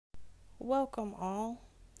Welcome all.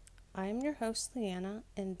 I am your host Leanna,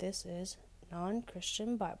 and this is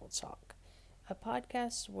Non-Christian Bible Talk, a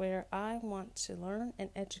podcast where I want to learn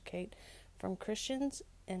and educate from Christians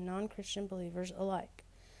and non-Christian believers alike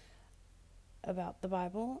about the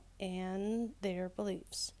Bible and their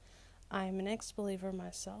beliefs. I am an ex-believer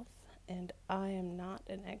myself, and I am not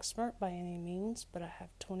an expert by any means, but I have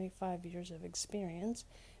 25 years of experience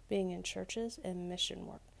being in churches and mission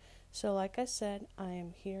work. So like I said, I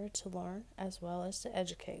am here to learn as well as to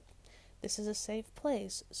educate. This is a safe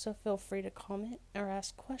place, so feel free to comment or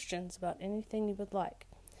ask questions about anything you would like.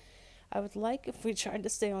 I would like if we tried to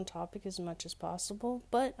stay on topic as much as possible,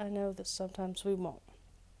 but I know that sometimes we won't.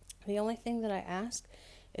 The only thing that I ask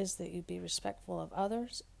is that you be respectful of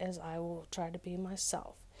others, as I will try to be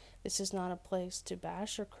myself. This is not a place to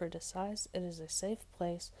bash or criticize. It is a safe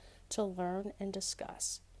place to learn and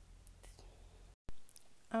discuss.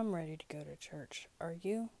 I'm ready to go to church. Are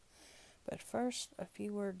you? But first, a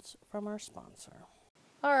few words from our sponsor.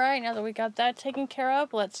 Alright, now that we got that taken care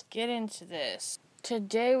of, let's get into this.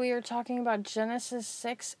 Today we are talking about Genesis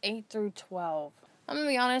 6, 8 through 12. I'm going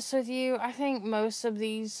to be honest with you, I think most of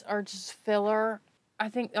these are just filler. I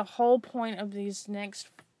think the whole point of these next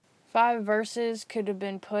 5 verses could have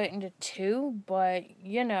been put into 2, but,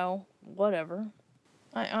 whatever.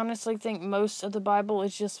 I honestly think most of the Bible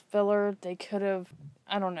is just filler. They could have,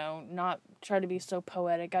 not tried to be so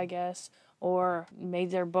poetic, I guess, or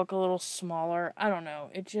made their book a little smaller. I don't know.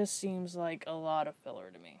 It just seems like a lot of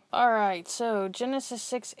filler to me. Alright, so Genesis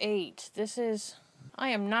 6:8. I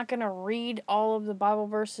am not going to read all of the Bible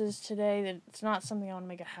verses today. It's not something I want to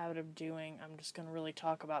make a habit of doing. I'm just going to really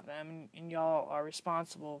talk about them, and y'all are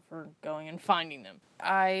responsible for going and finding them.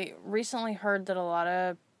 I recently heard that a lot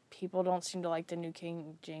of people don't seem to like the New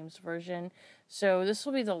King James Version, so this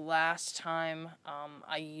will be the last time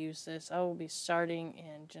I use this. I will be starting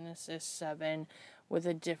in Genesis 7 with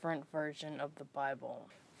a different version of the Bible.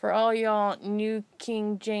 For all y'all New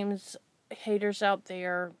King James haters out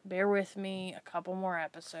there, bear with me a couple more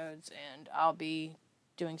episodes and I'll be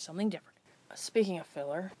doing something different. Speaking of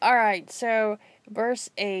filler. Alright, so verse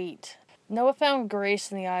 8. Noah found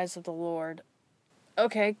grace in the eyes of the Lord.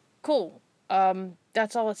 Okay, cool.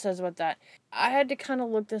 That's all it says about that. I had to kind of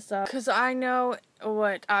look this up because I know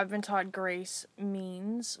what I've been taught grace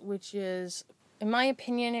means, which is, in my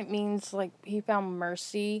opinion, it means like he found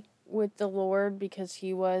mercy with the Lord because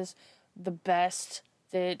he was the best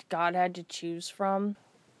that God had to choose from.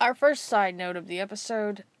 Our first side note of the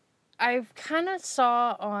episode, I've kind of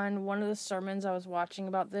saw on one of the sermons I was watching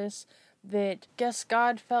about this that guess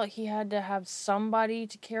God felt he had to have somebody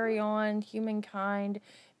to carry on humankind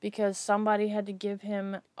because somebody had to give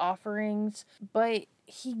him offerings, but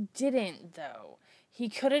he didn't, though. He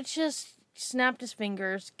could have just snapped his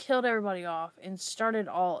fingers, killed everybody off, and started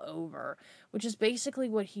all over, which is basically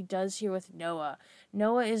what he does here with Noah.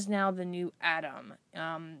 Noah is now the new Adam,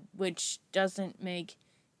 which doesn't make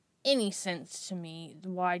any sense to me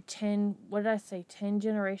why 10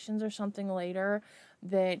 generations or something later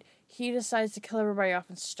that he decides to kill everybody off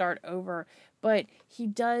and start over. But he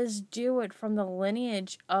does do it from the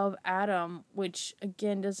lineage of Adam, which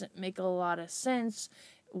again doesn't make a lot of sense.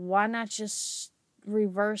 Why not just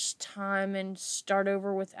reverse time and start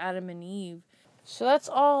over with Adam and Eve? So that's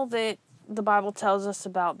all that the Bible tells us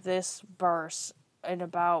about this verse and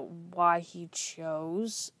about why he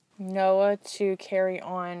chose Noah to carry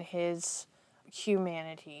on his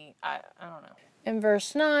humanity. I don't know. In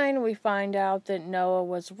verse 9, we find out that Noah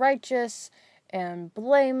was righteous and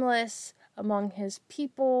blameless among his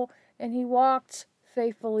people, and he walked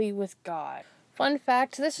faithfully with God. Fun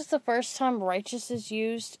fact, this is the first time righteous is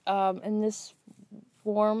used in this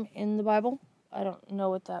form in the Bible. I don't know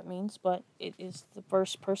what that means, but it is the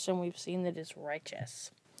first person we've seen that is righteous.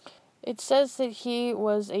 It says that he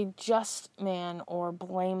was a just man or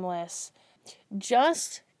blameless.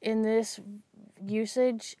 Just in this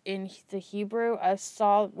usage in the Hebrew I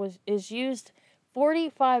saw is used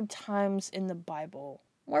 45 times in the Bible.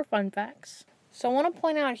 More fun facts. So I want to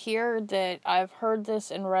point out here that I've heard this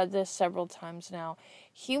and read this several times now.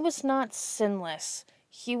 He was not sinless.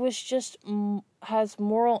 He was just has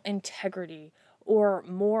moral integrity, or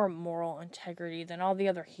more moral integrity than all the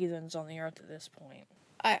other heathens on the earth at this point.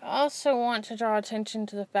 I also want to draw attention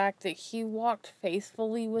to the fact that he walked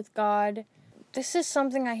faithfully with God. This is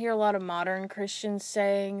something I hear a lot of modern Christians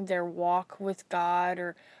saying, their walk with God,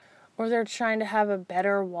 or they're trying to have a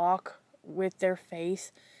better walk with their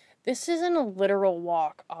faith. This isn't a literal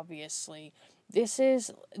walk, obviously. This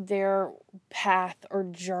is their path or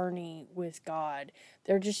journey with God.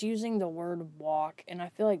 They're just using the word walk, and I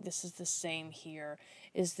feel like this is the same here.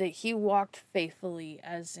 is that he walked faithfully,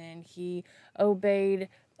 as in he obeyed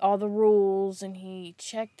all the rules and he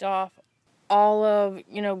checked off all of,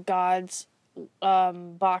 God's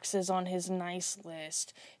boxes on his nice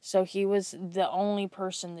list. So he was the only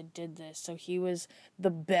person that did this. So he was the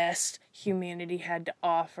best humanity had to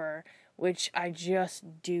offer, which I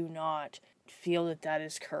just do not feel that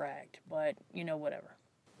is correct. But, whatever.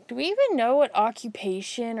 Do we even know what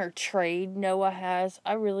occupation or trade Noah has?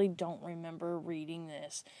 I really don't remember reading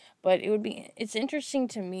this, but it's interesting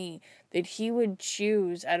to me that he would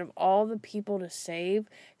choose out of all the people to save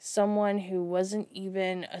someone who wasn't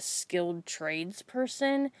even a skilled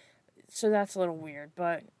tradesperson. So that's a little weird,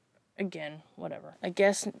 but again, whatever. I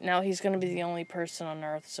guess now he's going to be the only person on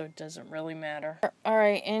earth, so it doesn't really matter.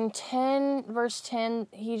 Alright, in verse 10,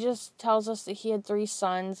 he just tells us that he had 3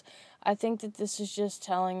 sons. I think that this is just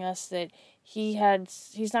telling us that he's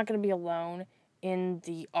not going to be alone in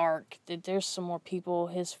the ark, that there's some more people,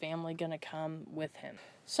 his family, going to come with him.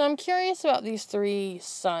 So I'm curious about these 3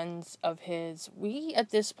 sons of his. We, at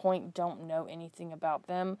this point, don't know anything about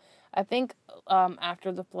them. I think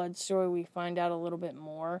after the flood story, we find out a little bit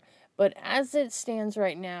more. But as it stands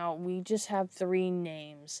right now, we just have 3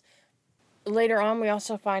 names. Later on, we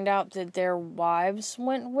also find out that their wives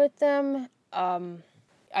went with them.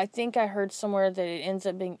 I think I heard somewhere that it ends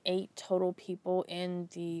up being 8 total people in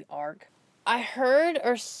the ark. I heard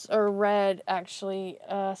or read, actually,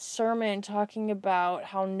 a sermon talking about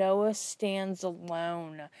how Noah stands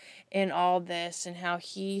alone in all this and how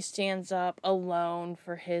he stands up alone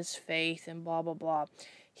for his faith and blah, blah, blah.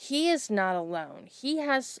 He is not alone. He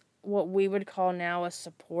has what we would call now a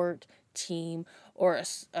support team or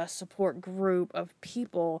a support group of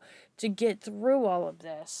people to get through all of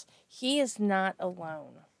this. He is not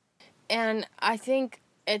alone. And I think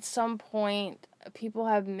at some point people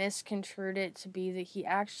have misconstrued it to be that he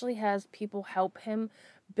actually has people help him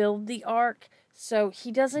build the ark. So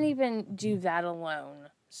he doesn't even do that alone,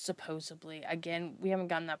 supposedly. Again, we haven't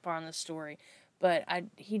gotten that far in the story, but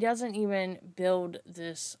he doesn't even build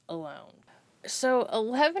this alone. So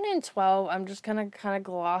 11 and 12, I'm just going to kind of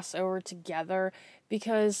gloss over together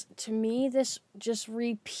because to me this just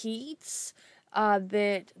repeats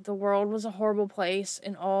that the world was a horrible place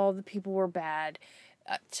and all the people were bad.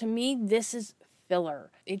 To me, this is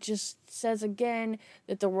filler. It just says again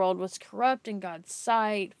that the world was corrupt in God's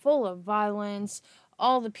sight, full of violence,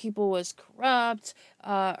 all the people was corrupt,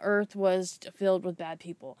 earth was filled with bad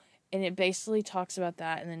people. And it basically talks about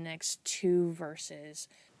that in the next 2 verses.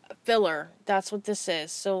 Filler, that's what this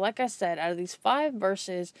is. So like I said, out of these 5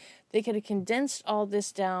 verses, they could have condensed all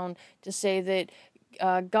this down to say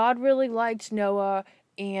that God really liked Noah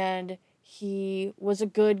and he was a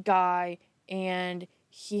good guy and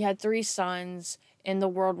he had 3 sons and the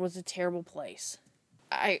world was a terrible place.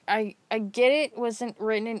 I get it wasn't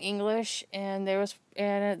written in English and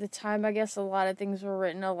at the time I guess a lot of things were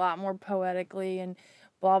written a lot more poetically and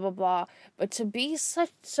blah blah blah, but to be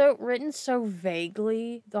written so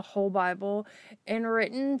vaguely, the whole Bible, and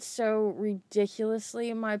written so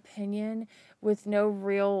ridiculously in my opinion with no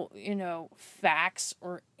real facts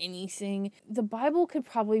or anything, the Bible could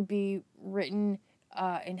probably be written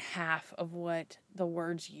in half of what the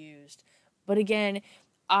words used. But again,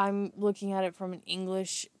 I'm looking at it from an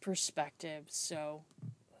English perspective, so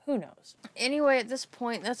who knows. Anyway, at this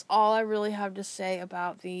point, that's all I really have to say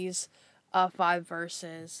about these 5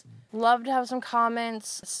 verses. Love to have some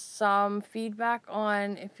comments, some feedback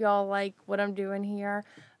on if y'all like what I'm doing here.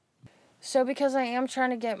 So because I am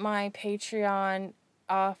trying to get my Patreon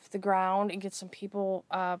off the ground and get some people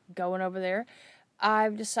going over there,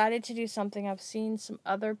 I've decided to do something I've seen some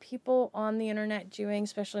other people on the internet doing,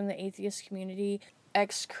 especially in the atheist community,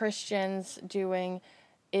 ex-Christians doing,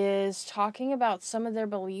 is talking about some of their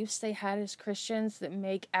beliefs they had as Christians that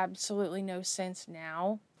make absolutely no sense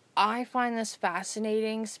now. I find this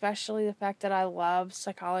fascinating, especially the fact that I love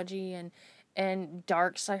psychology and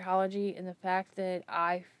dark psychology, and the fact that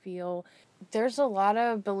I feel there's a lot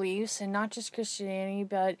of beliefs, and not just Christianity,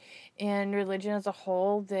 but in religion as a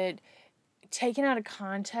whole, that taken out of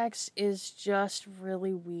context is just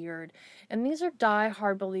really weird. And these are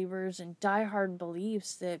die-hard believers and die-hard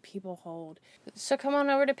beliefs that people hold. So come on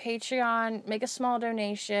over to Patreon, make a small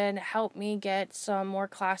donation, help me get some more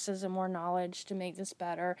classes and more knowledge to make this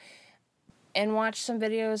better, and watch some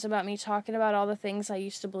videos about me talking about all the things I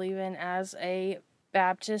used to believe in as a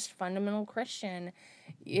Baptist fundamental Christian.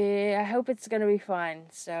 Yeah, I hope it's going to be fun.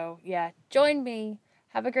 So yeah, join me.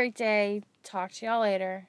 Have a great day. Talk to y'all later.